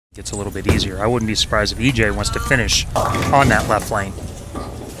Gets a little bit easier. I wouldn't be surprised if EJ wants to finish on that left lane.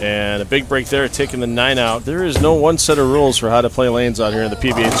 And a big break there, taking the 9 out. There is no one set of rules for how to play lanes out here in the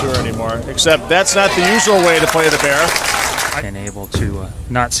PBA Tour anymore, except that's not the usual way to play the bear. And able to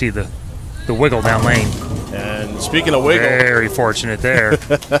not see the wiggle down lane. And speaking of wiggle, very fortunate there.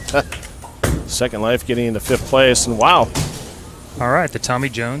 Second Life getting into 5th place, and wow. All right, the Tommy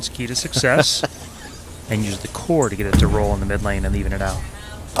Jones key to success. And use the core to get it to roll in the mid lane and even it out.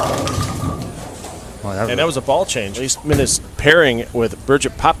 Well, that was a ball change. At least Minnis pairing with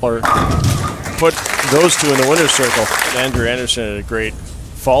Bridget Poplar put those two in the winner's circle. Andrew Anderson had a great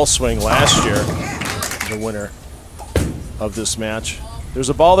fall swing last year, the winner of this match. There's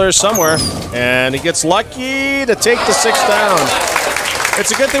a ball there somewhere, and he gets lucky to take the 6 down.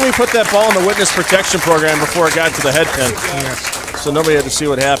 It's a good thing we put that ball in the witness protection program before it got to the head pin. Yes. So nobody had to see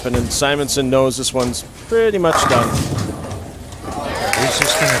what happened, and Simonson knows this one's pretty much done. He's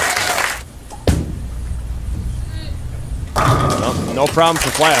just gonna... Well, no problem for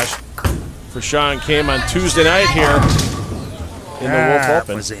Flash. For Sean came on Tuesday night here in the Wolf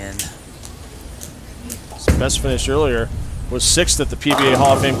Open. Was in. His best finish earlier was 6th at the PBA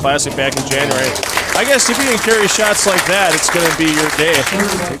Hall of Fame Classic back in January. I guess if you can carry shots like that, it's going to be your day.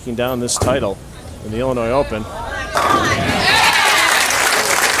 Taking down this title in the Illinois Open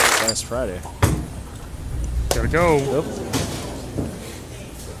last Friday. Gotta go. Yep.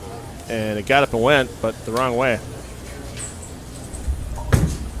 And it got up and went, but the wrong way.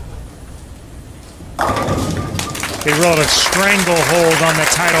 They rolled a stranglehold on the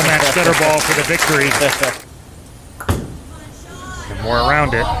title match gutter ball for the victory. And more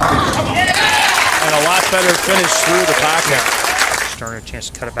around it. And a lot better finish through the pocket. Sterner a chance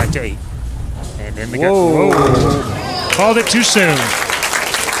to cut it back to 8. And in the gut. Whoa. Called it too soon.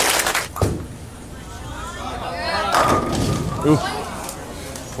 Ooh.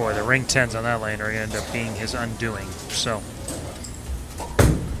 Boy, the ring 10s on that lane are going to end up being his undoing. So,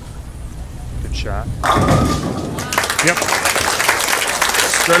 good shot. Yep.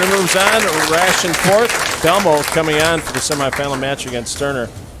 Sterner moves on. Rash in 4th. Belmo coming on for the semifinal match against Sterner.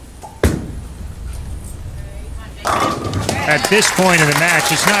 At this point in the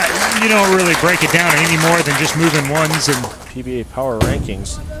match, it's not, you don't really break it down any more than just moving ones and PBA Power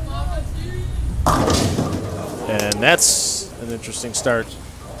Rankings. And that's an interesting start.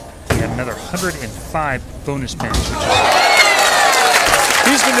 He had another 105 bonus pins, which is...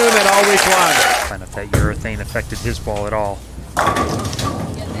 He's been doing that all week long. Find if that urethane affected his ball at all.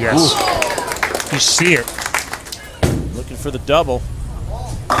 Yes. Ooh. You see it. Looking for the double.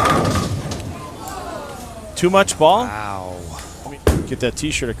 Too much ball? Wow. Let me get that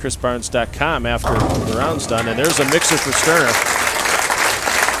t-shirt at chrisbarnes.com after the round's done. And there's a mixer for Sterner.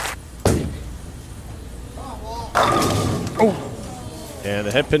 Oh. And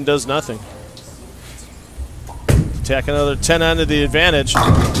the head pin does nothing. Tack another 10 onto the advantage. And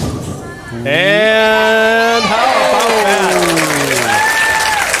how about that?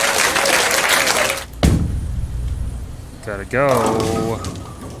 Gotta go.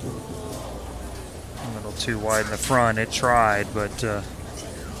 A little too wide in the front. It tried, but...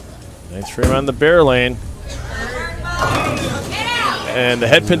 Nice frame on the bear lane. And the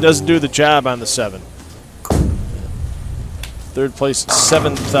head pin doesn't do the job on the 7. 3rd place,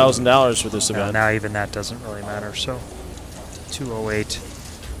 $7,000 for this event. Now even that doesn't really matter, so 208.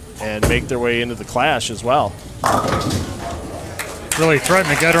 And make their way into the clash as well. Really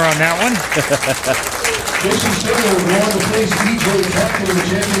threatened the gutter on that one. Jason Sterner won the place EJ Captain of the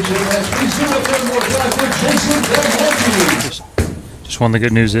championship match. Please do it one more time for Jason Sterner. Just one of the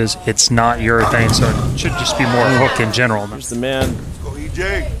good news is it's not urethane, so it should just be more hook in general. Here's the man.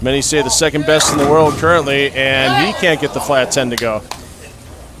 Many say the second best in the world currently, and he can't get the flat 10 to go.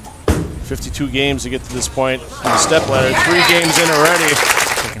 52 games to get to this point in the step ladder. 3 games in already.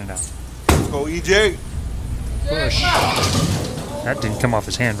 Taking it out. Let's go, EJ. Push. That didn't come off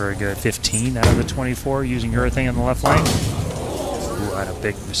his hand very good. 15 out of the 24 using urethane on the left lane. Ooh, I had a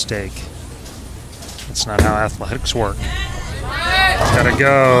big mistake. That's not how athletics work. Gotta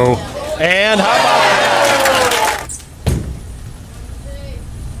go. And how about that?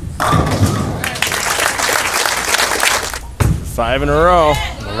 5 in a row.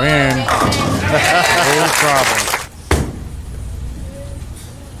 Win. No problem.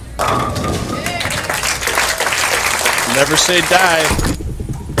 Never say die.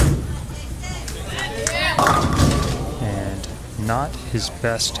 And not his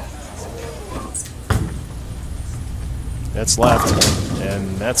best. That's left,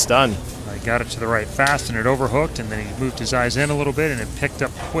 and that's done. I got it to the right fast, and it overhooked, and then he moved his eyes in a little bit, and it picked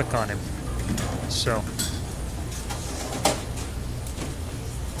up quick on him. So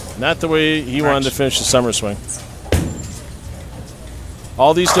Not the way he wanted to finish the summer swing. All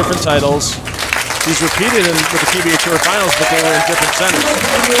these different titles. He's repeated with the PBA Tour Finals, but they were in different centers.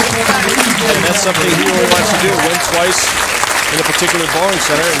 And that's something he really wants to do, win twice in a particular bowling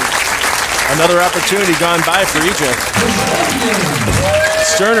center. And another opportunity gone by for EJ.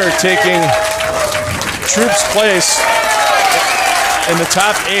 Sterner taking Troop's place in the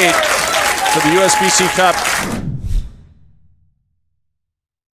top 8 for the USBC Cup.